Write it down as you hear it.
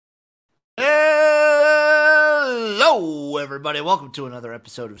everybody. Welcome to another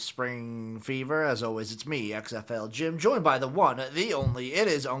episode of Spring Fever. As always, it's me, XFL Jim, joined by the one, the only. It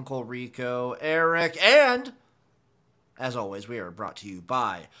is Uncle Rico, Eric, and as always, we are brought to you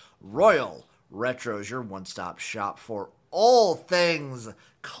by Royal Retros, your one-stop shop for all things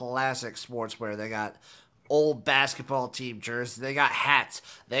classic sportswear. They got old basketball team jerseys, they got hats,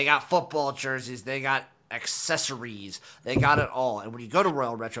 they got football jerseys, they got accessories, they got it all. And when you go to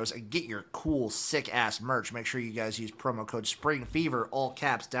Royal Retros and get your cool sick ass merch, make sure you guys use promo code SPRINGFEVER, all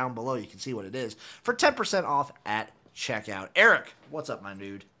caps, down below. You can see what it is for 10% off at checkout. Eric, what's up, my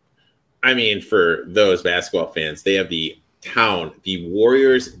dude? I mean, for those basketball fans, they have the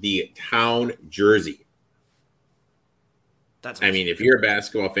Warriors, the town jersey. That's awesome. I mean, if you're a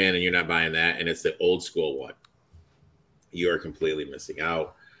basketball fan and you're not buying that and it's the old school one, you are completely missing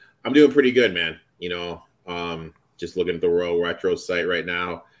out. I'm doing pretty good, man. Just looking at the Royal Retro site right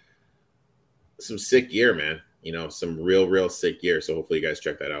now. Some sick gear, man. Some real sick gear. So hopefully you guys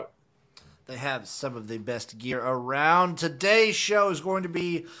check that out. They have some of the best gear around. Today's show is going to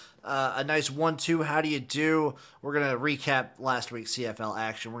be a nice 1-2. How do you do? We're going to recap last week's CFL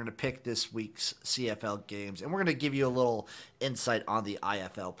action. We're going to pick this week's CFL games. And we're going to give you a little insight on the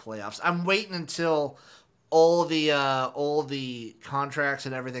IFL playoffs. I'm waiting until all the contracts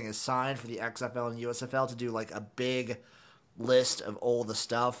and everything is signed for the XFL and USFL to do like a big list of all the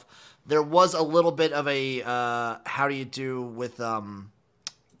stuff. There was a little bit of a how do you do with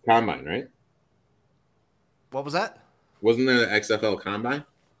Combine, right? What was that? Wasn't there the XFL Combine?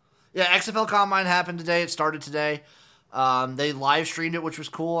 Yeah, XFL Combine happened today. It started today. They live streamed it, which was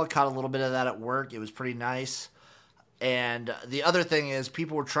cool. I caught a little bit of that at work. It was pretty nice. And the other thing is,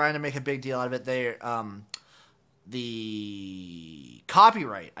 people were trying to make a big deal out of it. The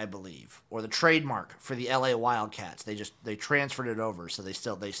copyright, I believe, or the trademark for the LA Wildcats, they transferred it over, so they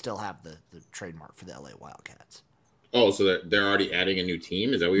still have the trademark for the LA Wildcats. Oh, so they're already adding a new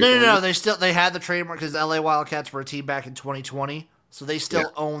team? Is that what you're saying? No. They had the trademark because the LA Wildcats were a team back in 2020, so they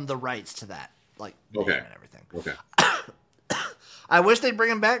still own the rights to that, like name and everything. Okay. I wish they'd bring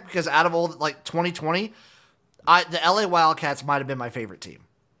them back because out of all 2020, the LA Wildcats might have been my favorite team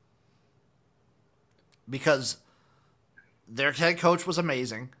because their head coach was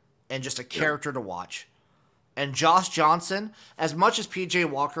amazing and just a character to watch. And Josh Johnson, as much as PJ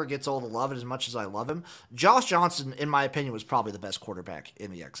Walker gets all the love and as much as I love him, Josh Johnson, in my opinion, was probably the best quarterback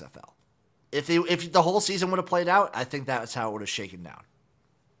in the XFL. If the whole season would have played out, I think that's how it would have shaken down.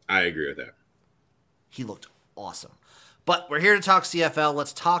 I agree with that. He looked awesome. But we're here to talk CFL.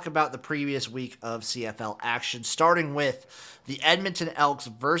 Let's talk about the previous week of CFL action, starting with the Edmonton Elks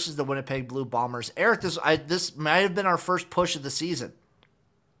versus the Winnipeg Blue Bombers. Eric, this might have been our first push of the season.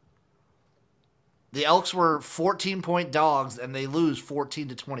 The Elks were 14-point dogs, and they lose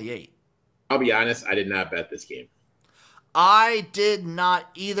 14-28. I'll be honest, I did not bet this game. I did not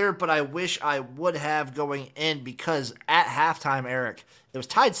either, but I wish I would have going in because at halftime, Eric, it was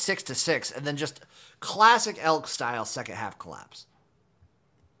tied 6-6, and then just classic Elk style second half collapse.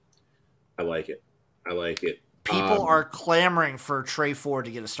 I like it. People are clamoring for Trey Ford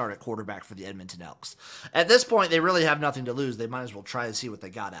to get a start at quarterback for the Edmonton Elks. At this point, they really have nothing to lose. They might as well try to see what they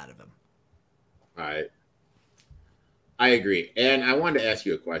got out of him. All right. I agree. And I wanted to ask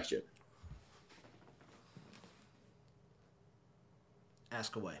you a question.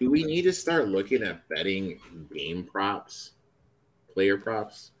 Ask away. Do we need to start looking at betting game props, player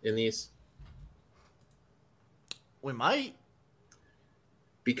props in these? We might.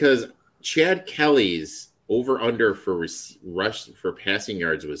 Because Chad Kelly's over-under for for passing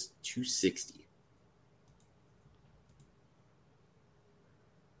yards was 260.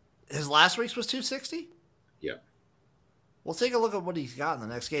 His last week's was 260? Yeah. We'll take a look at what he's got in the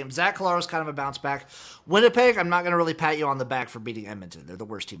next game. Zach Collaro's kind of a bounce back. Winnipeg, I'm not going to really pat you on the back for beating Edmonton. They're the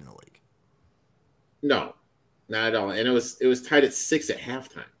worst team in the league. No, not at all. And it was tied at 6 at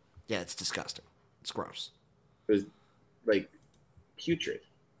halftime. Yeah, it's disgusting. It's gross. It was like putrid.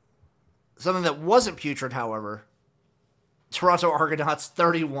 Something that wasn't putrid, however, Toronto Argonauts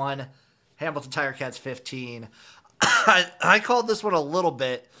 31, Hamilton Tiger Cats 15. I called this one a little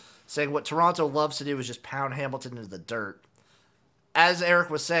bit, saying what Toronto loves to do is just pound Hamilton into the dirt. As Eric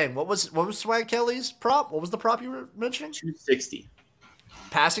was saying, what was Swag Kelly's prop? What was the prop you were mentioning? 260.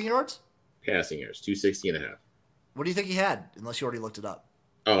 Passing yards? Passing yards, 260 and a half. What do you think he had, unless you already looked it up?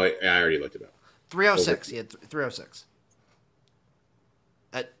 Oh, I already looked it up. 306. He had 306.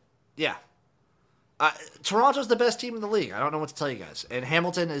 Yeah. Toronto's the best team in the league. I don't know what to tell you guys. And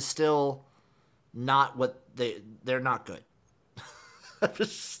Hamilton is still not what they're not good.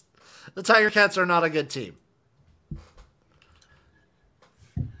 The Tiger Cats are not a good team.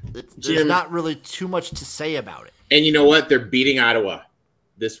 There's not really too much to say about it. And you know what? They're beating Ottawa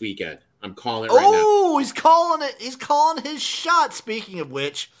this weekend. I'm calling it right now. Oh, he's calling it. He's calling his shot. Speaking of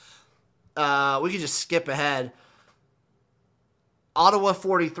which, we can just skip ahead. Ottawa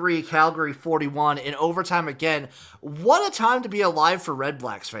 43, Calgary 41 in overtime again. What a time to be alive for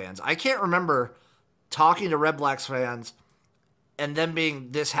Redblacks fans. I can't remember talking to Redblacks fans and them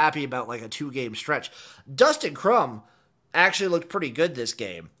being this happy about like a 2-game stretch. Dustin Crum actually looked pretty good this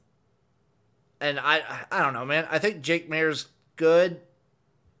game. And I don't know, man. I think Jake Mayer's good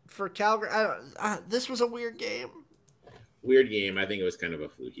for Calgary. This was a weird game. Weird game. I think it was kind of a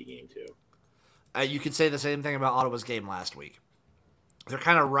fluky game too. You could say the same thing about Ottawa's game last week. They're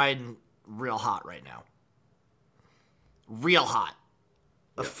kind of riding real hot right now. Real hot.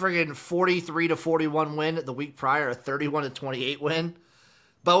 A friggin' 43-41 win the week prior, a 31-28 win.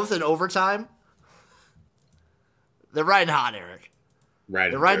 Both in overtime. They're riding hot, Eric.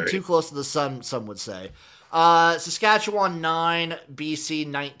 They're riding too close to the sun, some would say. Saskatchewan 9, BC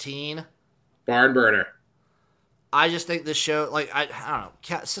 19. Barn burner. I just think this show, like, I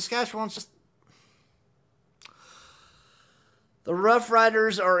don't know. Saskatchewan's just... The Rough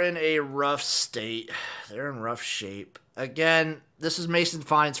Riders are in a rough state. They're in rough shape. Again, this is Mason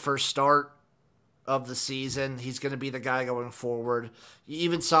Fine's first start of the season. He's going to be the guy going forward. You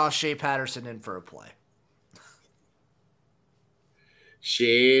even saw Shea Patterson in for a play.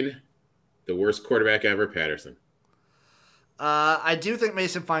 Shane, the worst quarterback ever, Patterson. I do think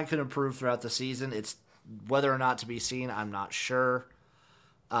Mason Fine could improve throughout the season. It's whether or not to be seen, I'm not sure.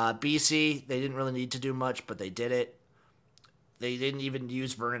 BC, they didn't really need to do much, but they did it. They didn't even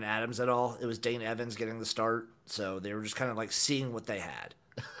use Vernon Adams at all. It was Dane Evans getting the start, so they were just kind of like seeing what they had.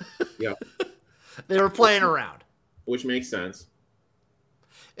 Yeah. They were playing around. Which makes sense.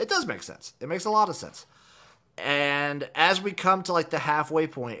 It does make sense. It makes a lot of sense. And as we come to like the halfway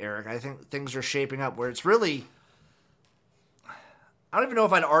point, Eric, I think things are shaping up where it's really, I don't even know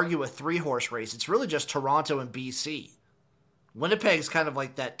if I'd argue a 3-horse race. It's really just Toronto and BC. Winnipeg's kind of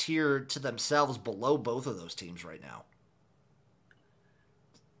like that tier to themselves below both of those teams right now.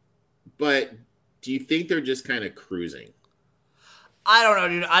 But do you think they're just kind of cruising? I don't know,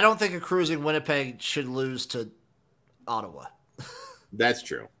 dude. I don't think a cruising Winnipeg should lose to Ottawa. That's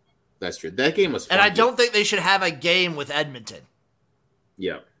true. That's true. That game was fun. And I don't think they should have a game with Edmonton.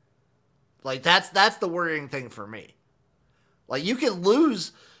 Yeah. Like, that's the worrying thing for me. Like, you can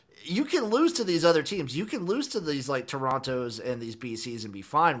lose to these other teams. You can lose to these, like, Torontos and these BCs and be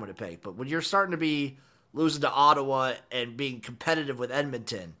fine, Winnipeg. But when you're starting to be losing to Ottawa and being competitive with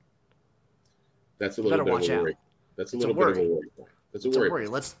Edmonton, that's a little bit of a worry. That's a little bit of a worry point. That's a worry.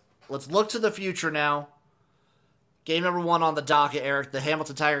 Let's look to the future now. Game number 1 on the docket, Eric. The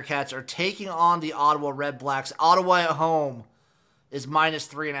Hamilton Tiger Cats are taking on the Ottawa Redblacks. Ottawa at home is minus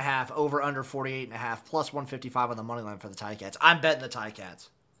 3.5, over under 48.5, plus 155 on the money line for the Ticats. I'm betting the Ticats.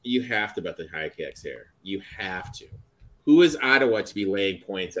 You have to bet the Ticats here. You have to. Who is Ottawa to be laying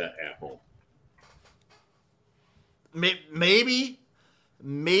points at home? Maybe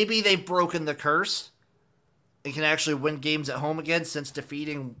they've broken the curse and can actually win games at home again since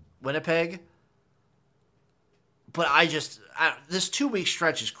defeating Winnipeg. But this 2-week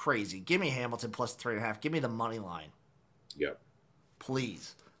stretch is crazy. Give me Hamilton plus 3.5. Give me the money line. Yep.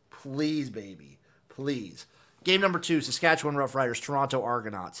 Please. Please, baby. Please. Game number 2, Saskatchewan Roughriders, Toronto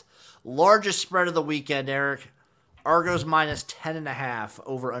Argonauts. Largest spread of the weekend, Eric. Argos minus 10.5,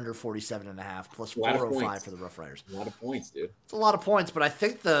 over under 47.5, plus 405 for the Roughriders. A lot of points, dude. It's a lot of points, but I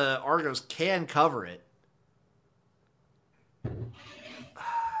think the Argos can cover it.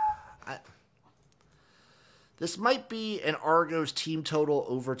 This might be an Argos team total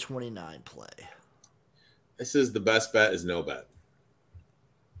over 29 play. This is the best bet is no bet.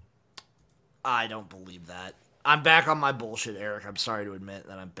 I don't believe that. I'm back on my bullshit, Eric. I'm sorry to admit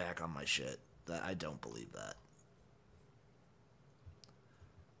that I'm back on my shit. That I don't believe that.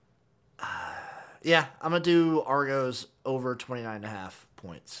 Yeah, I'm going to do Argos over 29.5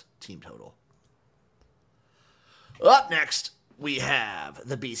 points team total. Up next, we have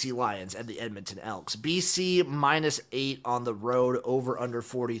the BC Lions and the Edmonton Elks. BC minus 8 on the road, over under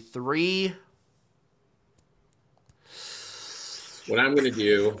 43. What I'm going to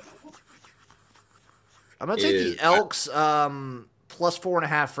do, I'm going to take the Elks plus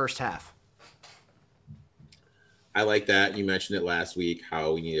 4.5 first half. I like that. You mentioned it last week,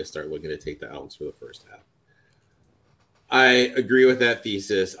 how we need to start looking to take the Elks for the first half. I agree with that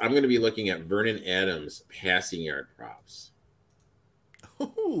thesis. I'm going to be looking at Vernon Adams passing yard props.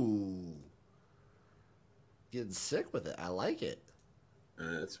 Ooh. Getting sick with it. I like it.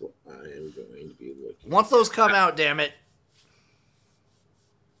 That's what I am going to be looking Once those come out, damn it.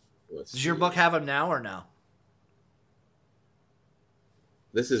 Does your book have them now or no?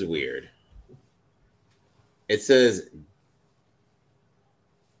 This is weird. It says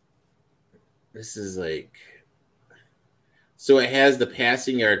this is like so it has the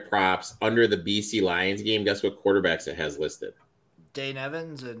passing yard props under the BC Lions game. Guess what quarterbacks it has listed? Dane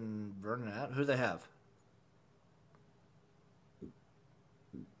Evans and Vernon Adams. Who do they have?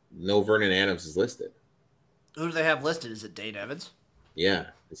 No Vernon Adams is listed. Who do they have listed? Is it Dane Evans? Yeah.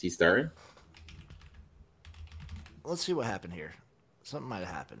 Is he starting? Let's see what happened here. Something might have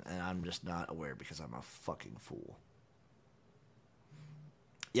happened, and I'm just not aware because I'm a fucking fool.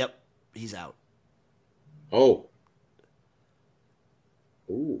 Yep, he's out. Oh.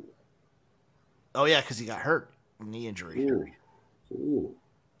 Ooh. Oh, yeah, because he got hurt. Knee injury. Ooh.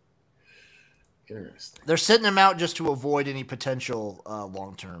 Interesting. They're sitting him out just to avoid any potential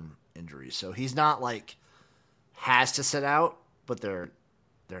long-term injuries. So he's not like has to sit out, but they're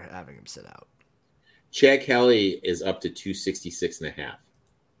having him sit out. Chad Kelly is up to 266.5.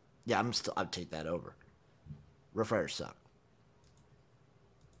 Yeah, I'd take that over. Rough Riders suck.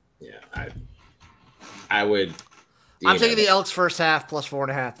 Yeah, I would. I'm taking the Elks first half plus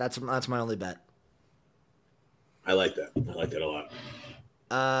 4.5. That's my only bet. I like that. I like that a lot.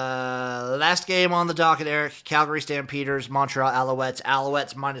 Last game on the docket, Eric. Calgary Stampeders, Montreal Alouettes.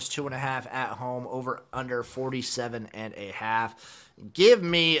 Alouettes minus 2.5 at home, over under 47.5. Give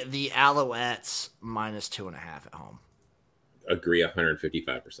me the Alouettes minus 2.5 at home. Agree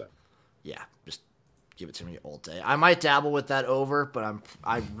 155%. Yeah, just give it to me all day. I might dabble with that over, but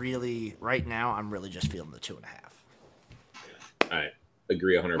right now I'm really just feeling the 2.5. I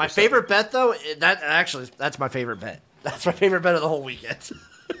agree 100%. My favorite bet though, that's my favorite bet. That's my favorite bet of the whole weekend.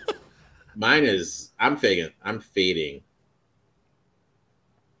 Mine is I'm fading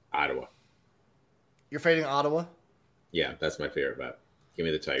Ottawa. You're fading Ottawa? Yeah, that's my favorite bet. Give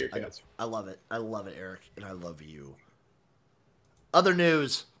me the Tiger Cats. I love it. I love it, Eric, and I love you. Other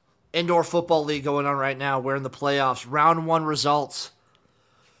news. Indoor Football League going on right now. We're in the playoffs. Round 1 results.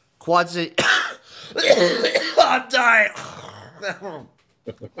 Quad City. I'm dying.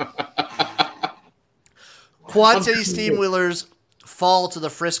 Quad City Steamwheelers fall to the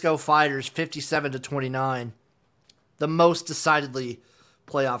Frisco Fighters 57-29. The most decidedly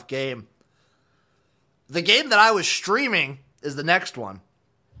playoff game. The game that I was streaming is the next one.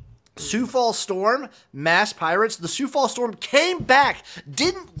 Sioux Falls Storm, Mass Pirates. The Sioux Falls Storm came back,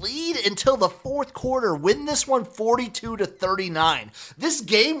 didn't lead until the fourth quarter, win this one 42-39. This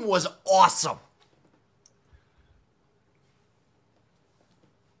game was awesome.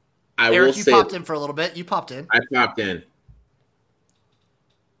 Eric, you popped in for a little bit. You popped in. I popped in.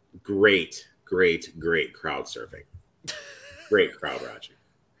 Great crowd surfing. Great crowd watching.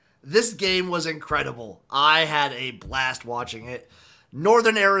 This game was incredible. I had a blast watching it.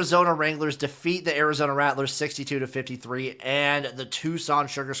 Northern Arizona Wranglers defeat the Arizona Rattlers 62-53, and the Tucson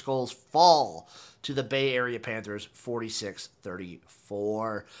Sugar Skulls fall to the Bay Area Panthers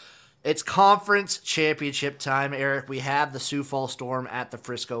 46-34. It's conference championship time, Eric. We have the Sioux Falls Storm at the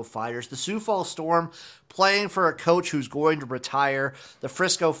Frisco Fighters. The Sioux Falls Storm playing for a coach who's going to retire. The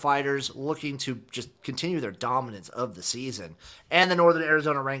Frisco Fighters looking to just continue their dominance of the season. And the Northern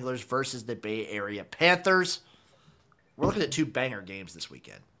Arizona Wranglers versus the Bay Area Panthers. We're looking at 2 banger games this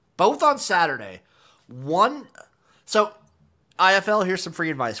weekend. Both on Saturday. So, IFL, here's some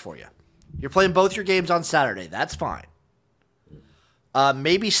free advice for you. You're playing both your games on Saturday. That's fine.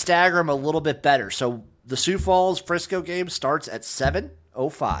 Maybe stagger them a little bit better. So the Sioux Falls Frisco game starts at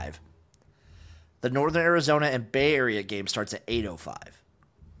 7:05. The Northern Arizona and Bay Area game starts at 8:05.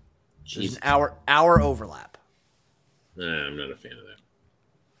 There's an hour overlap. Nah, I'm not a fan of that.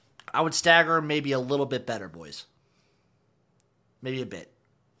 I would stagger them maybe a little bit better, boys. Maybe a bit.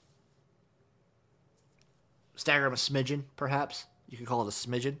 Stagger them a smidgen, perhaps. You could call it a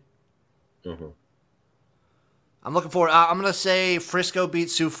smidgen. Uh-huh. I'm looking forward. I'm going to say Frisco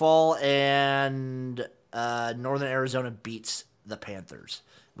beats Sioux Falls and Northern Arizona beats the Panthers.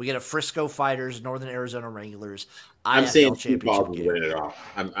 We get a Frisco Fighters, Northern Arizona Wranglers. I'm saying Sioux Falls will win it all.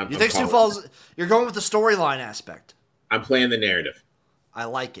 You think Sioux Falls? You're going with the storyline aspect. I'm playing the narrative. I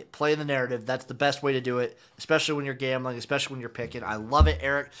like it. Play the narrative. That's the best way to do it, especially when you're gambling, especially when you're picking. I love it,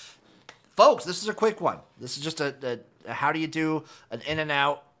 Eric. Folks, this is a quick one. This is just a how do you do an in and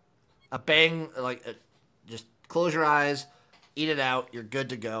out, a bang, just close your eyes, eat it out. You're good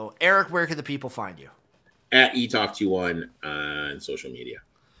to go. Eric, where can the people find you? At eTalk21 on social media.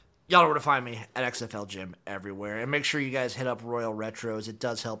 Y'all know where to find me at XFL Gym everywhere. And make sure you guys hit up Royal Retros. It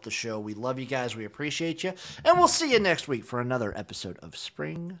does help the show. We love you guys. We appreciate you. And we'll see you next week for another episode of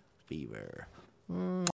Spring Fever.